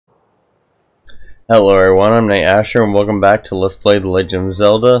Hello everyone, I'm NateAsher and welcome back to Let's Play The Legend of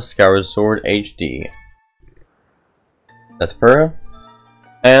Zelda Skyward Sword HD. That's Purah.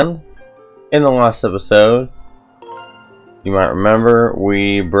 And in the last episode, you might remember,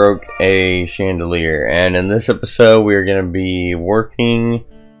 we broke a chandelier, and in this episode we are going to be working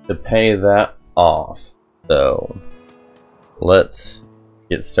to pay that off. So, let's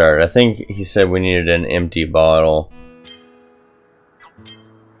get started. I think he said we needed an empty bottle.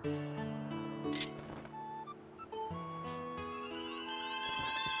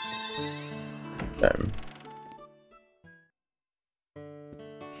 Okay.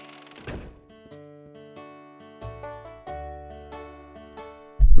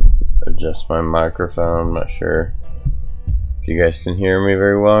 Adjust my microphone, I'm not sure if you guys can hear me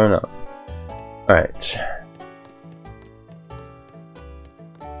very well or not. Alright.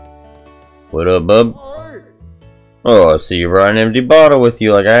 What up, bub? Oh, I see you brought an empty bottle with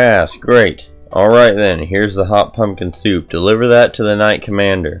you like I asked. Great. Alright then, here's the hot pumpkin soup. Deliver that to the Knight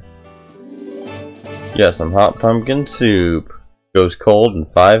Commander. Yeah, some hot pumpkin soup. Goes cold in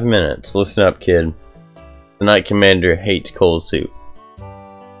 5 minutes. Listen up, kid. The Knight Commander hates cold soup.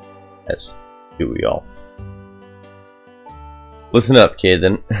 As do we all. Listen up, kid.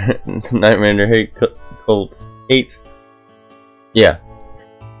 The Knight Commander hates. Yeah.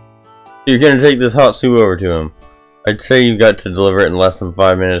 You're gonna take this hot soup over to him. I'd say you've got to deliver it in less than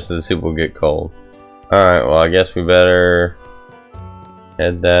 5 minutes or the soup will get cold. Alright, well I guess we better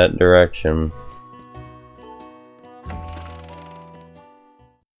head that direction.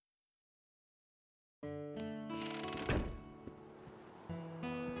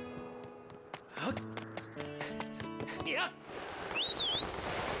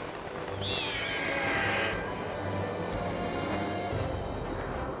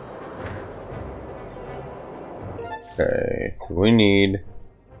 Okay, so we need to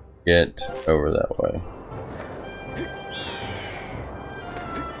get over that way.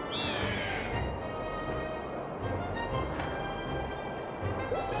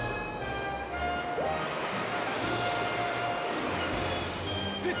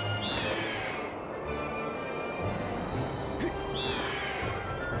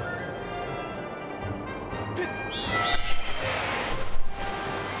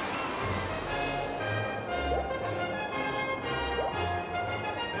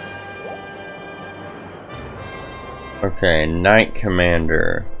 Okay, Knight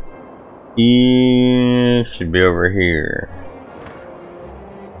Commander. He should be over here.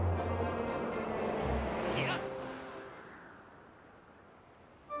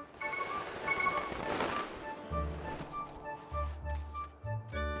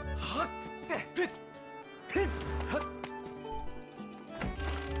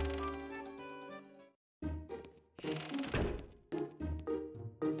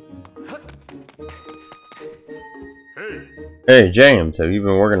 Hey James, have you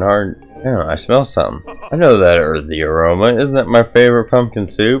been working hard? Yeah, I smell something. I know that earthy aroma. Isn't that my favorite pumpkin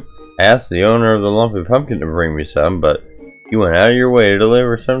soup? I asked the owner of the lumpy pumpkin to bring me some, but you went out of your way to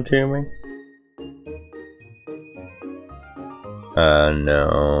deliver some to me?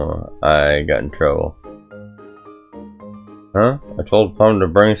 No. I got in trouble. Huh? I told Plum to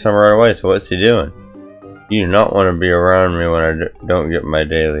bring some right away, so what's he doing? You do not want to be around me when I don't get my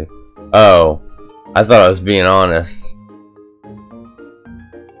daily. Oh. I thought I was being honest.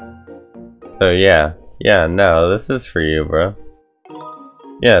 So yeah, no, this is for you, bro.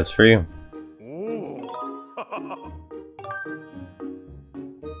 Yeah, it's for you.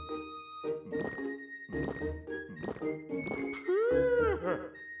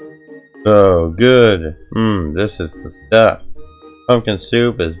 Oh, good. This is the stuff. Pumpkin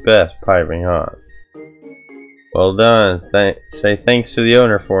soup is best, piping hot. Well done. Say thanks to the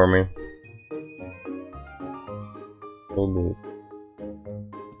owner for me. Will do.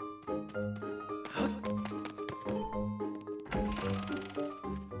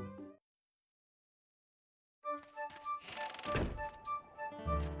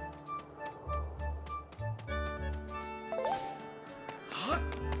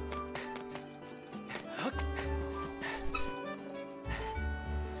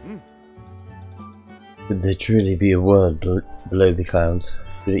 Could there truly be a world below the clouds?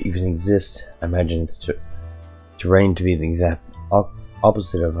 Could it even exist? I imagine its terrain to be the exact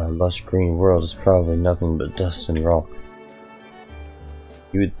opposite of our lush green world is probably nothing but dust and rock.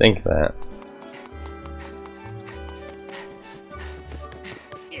 You would think that.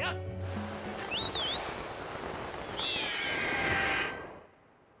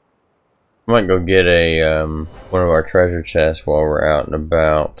 I might go get a one of our treasure chests while we're out and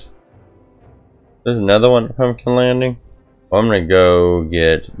about. There's another one at Pumpkin Landing. Well, I'm gonna go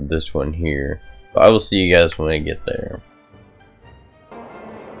get this one here. But I will see you guys when I get there.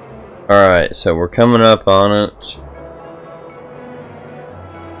 Alright, so we're coming up on it.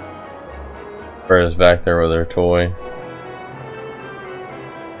 Fred's back there with her toy.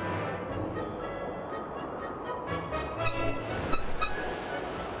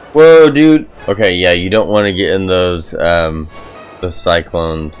 Whoa, dude! Okay, yeah, you don't want to get in those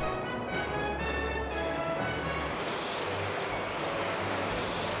cyclones.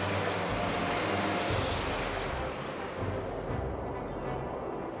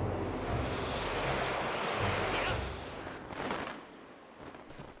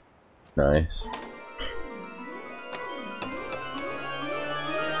 Nice.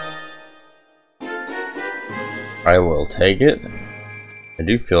 I will take it. I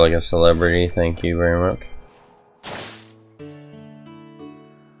do feel like a celebrity, thank you very much.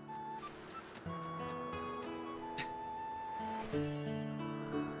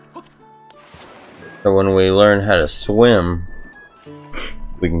 So when we learn how to swim,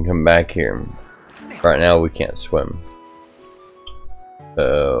 we can come back here. Right now we can't swim.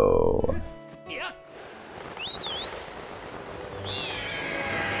 So...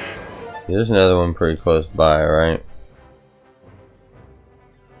 there's another one pretty close by, right?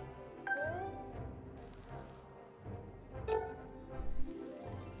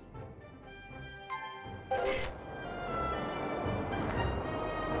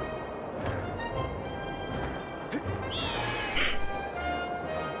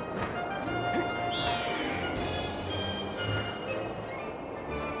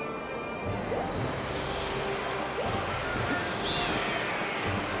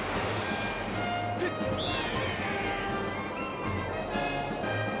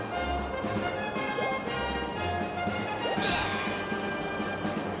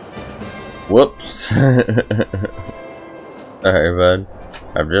 Whoops. Sorry, bud.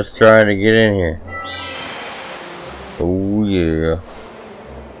 I'm just trying to get in here. Oh, yeah.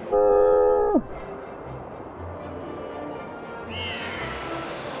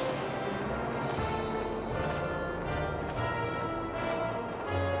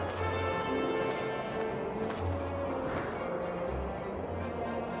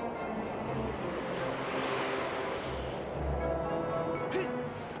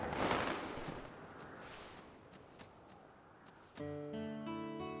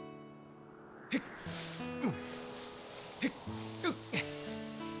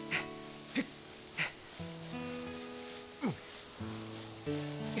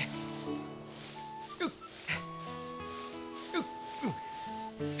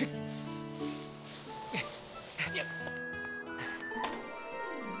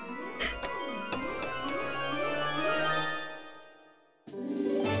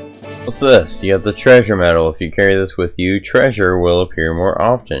 What's this? You have the treasure medal. If you carry this with you, treasure will appear more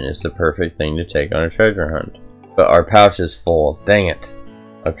often. It's the perfect thing to take on a treasure hunt. But our pouch is full. Dang it.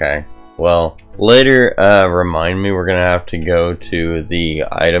 Okay. Well, later, remind me we're gonna have to go to the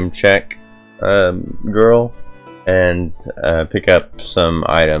item check girl and pick up some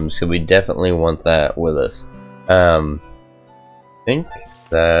items. So we definitely want that with us. I think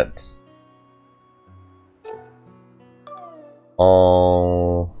that's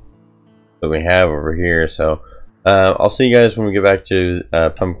all that we have over here, so I'll see you guys when we get back to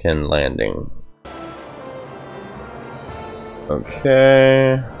Pumpkin Landing.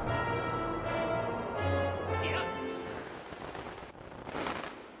 Okay.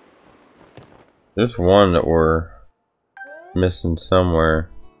 There's one that we're missing somewhere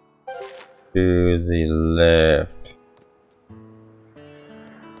to the left.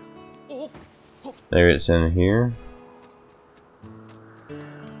 Maybe it's in here.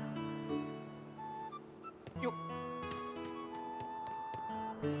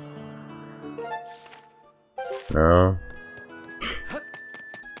 No.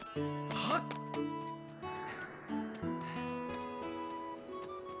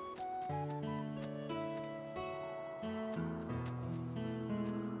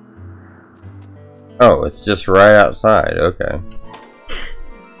 Oh, it's just right outside. Okay.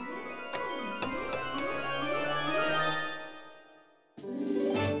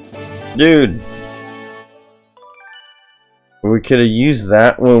 Dude. We could have used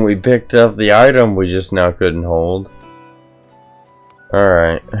that when we picked up the item we just now couldn't hold.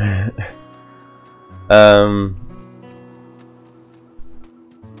 Alright.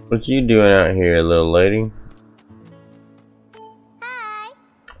 What you doing out here, little lady? Hi.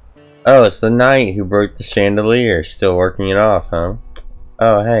 Oh, it's the knight who broke the chandelier. Still working it off, huh?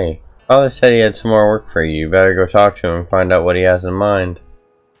 Oh, hey. Father said he had some more work for you. Better go talk to him and find out what he has in mind.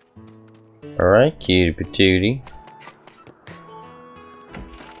 Alright, cutie patootie.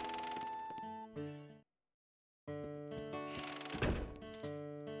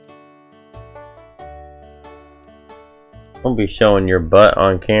 Don't be showing your butt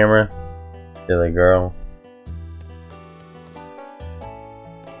on camera, silly girl.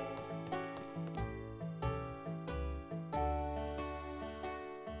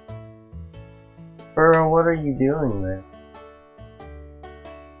 Pearl, what are you doing, man?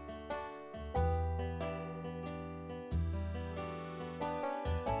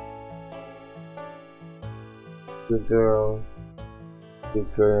 Good girl.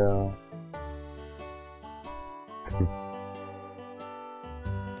 Good girl.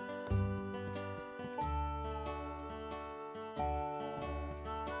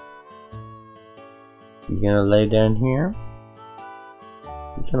 You gonna lay down here?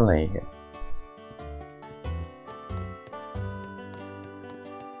 You can lay here.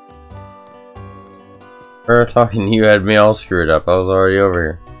 Her talking to you had me all screwed up. I was already over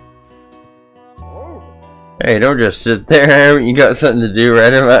here. Hey, don't just sit there. You got something to do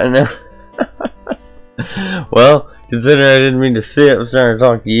right about now. Well, considering I didn't mean to sit, I'm starting to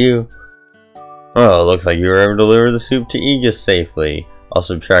talk to you. Well, it looks like you were able to deliver the soup to Aegis safely. I'll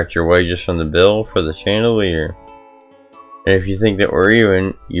subtract your wages from the bill for the chandelier. And if you think that we're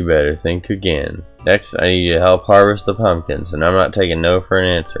even, you better think again. Next, I need you to help harvest the pumpkins, and I'm not taking no for an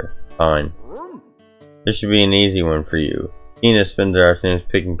answer. Fine. This should be an easy one for you. Kina spends her afternoons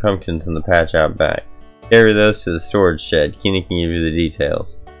picking pumpkins in the patch out back. Carry those to the storage shed. Kina can give you the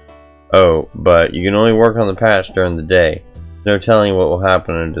details. Oh, but you can only work on the patch during the day. There's no telling what will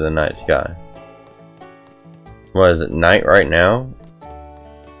happen under the night sky. What, is it night right now?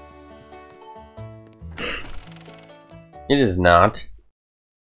 It is not.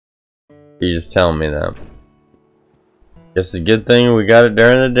 You're just telling me that. Guess it's a good thing we got it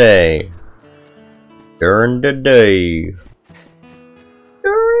during the day. During the day.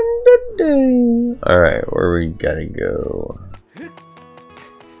 During the day. Alright, where we gotta go?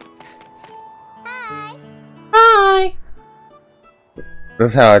 Hi. Hi.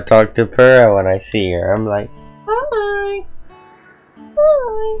 That's how I talk to Pura when I see her. I'm like, hi.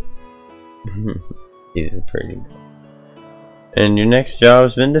 Hi. He's pretty good. And your next job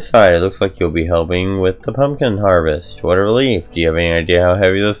has been decided. Looks like you'll be helping with the pumpkin harvest. What a relief. Do you have any idea how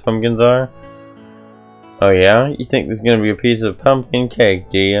heavy those pumpkins are? Oh yeah? You think there's gonna be a piece of pumpkin cake,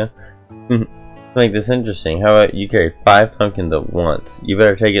 do you? Make this interesting. How about you carry 5 pumpkins at once? You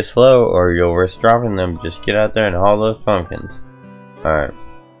better take it slow or you'll risk dropping them. Just get out there and haul those pumpkins. Alright.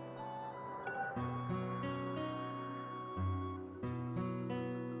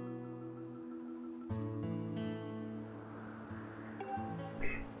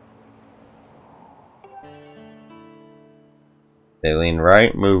 They lean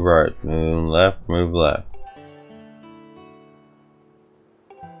right, move right. Move left, move left.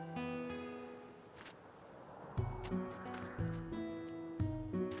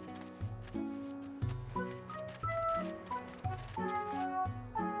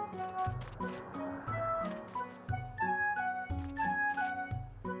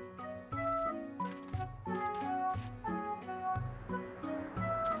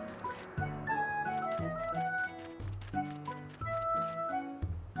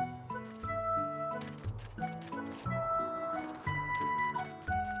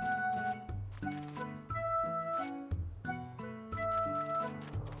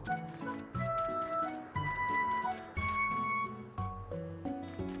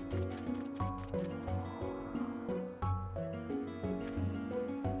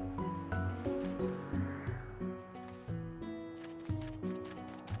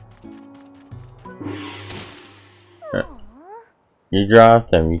 You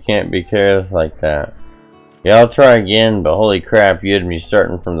dropped them. You can't be careless like that. Yeah, I'll try again, but holy crap, you had me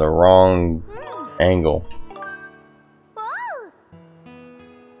starting from the wrong angle.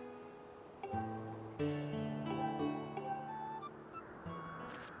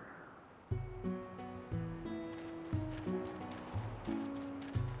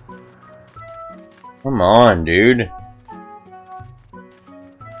 Come on, dude.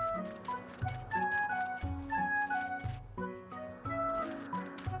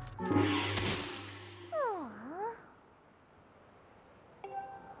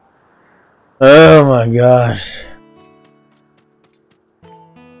 Oh my gosh.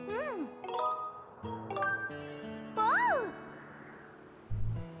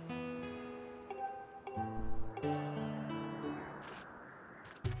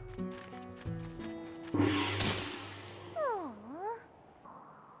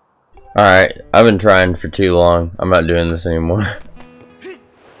 Alright, I've been trying for too long. I'm not doing this anymore.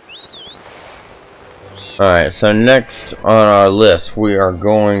 Alright, so next on our list we are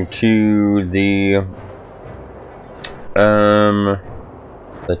going to the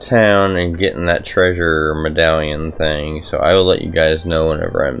the town and getting that treasure medallion thing, so I will let you guys know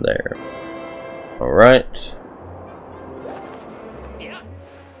whenever I'm there. Alright.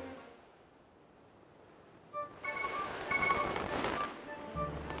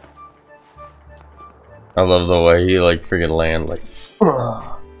 I love the way he like freaking land like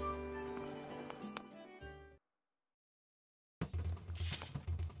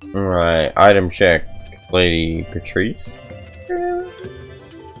Alright, item check, Lady Patrice.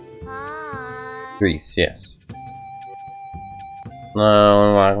 Patrice, yes.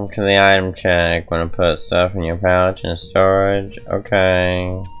 Hello, welcome to the item check. Wanna put stuff in your pouch in storage?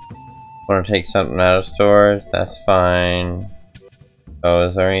 Okay. Wanna take something out of storage? That's fine. Oh,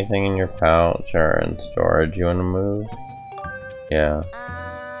 is there anything in your pouch or in storage you wanna move? Yeah.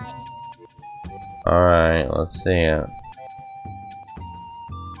 Alright, let's see it.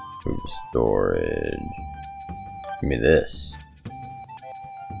 Move storage. Give me this.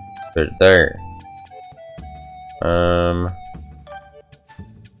 Put it there.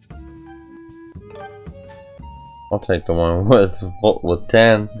 I'll take the one with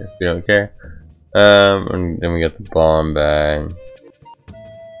 10 if you don't care. And then we got the bomb bag.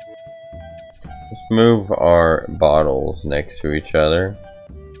 Let's move our bottles next to each other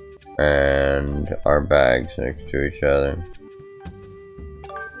and our bags next to each other.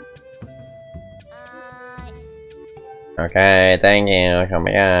 Okay, thank you. Come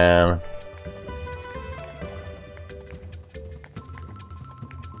again.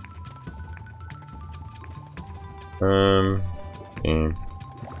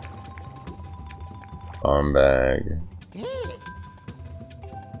 Bomb bag.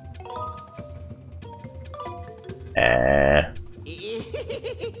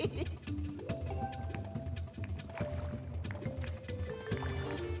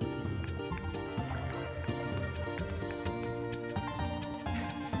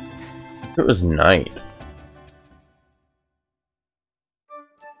 It was night.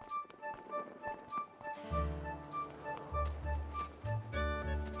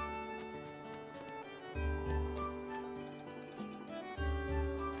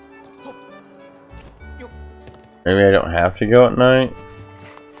 Maybe I don't have to go at night.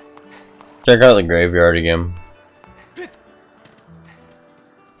 Check out the graveyard again.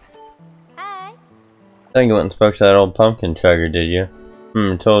 Hi. I think you went and spoke to that old pumpkin chugger, did you?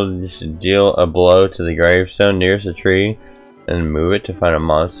 Told you should deal a blow to the gravestone nearest the tree and move it to find a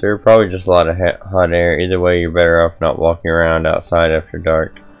monster. Probably just a lot of hot air. Either way, you're better off not walking around outside after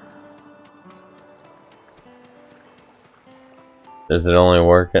dark. Does it only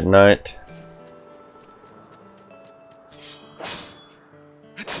work at night?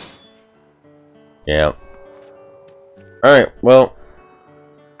 Yeah. Alright, well.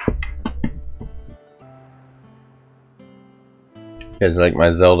 You guys like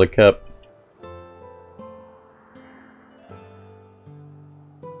my Zelda cup?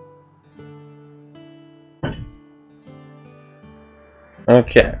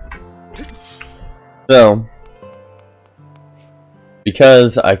 Okay. So,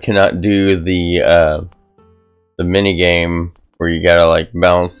 because I cannot do the mini game where you gotta like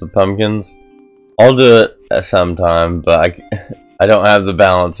balance the pumpkins, I'll do it at some time, but I don't have the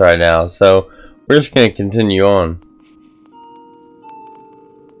balance right now, so we're just gonna continue on.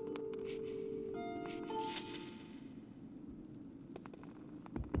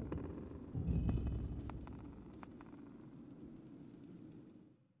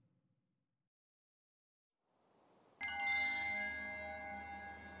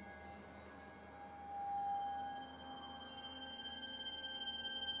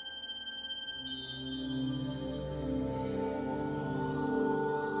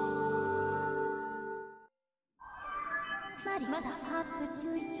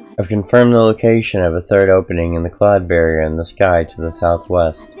 I've confirmed the location of a third opening in the cloud barrier in the sky to the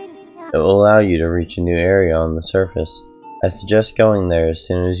southwest. It will allow you to reach a new area on the surface. I suggest going there as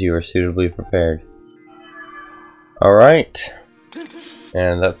soon as you are suitably prepared. Alright.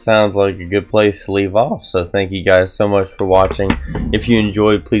 And that sounds like a good place to leave off, so thank you guys so much for watching. If you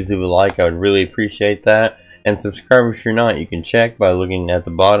enjoyed, please leave a like, I would really appreciate that. And subscribe if you're not. You can check by looking at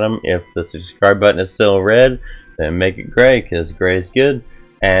the bottom. If the subscribe button is still red, then make it gray, because gray is good.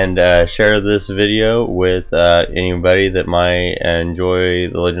 And share this video with anybody that might enjoy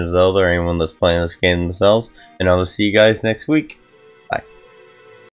The Legend of Zelda, or anyone that's playing this game themselves. And I will see you guys next week.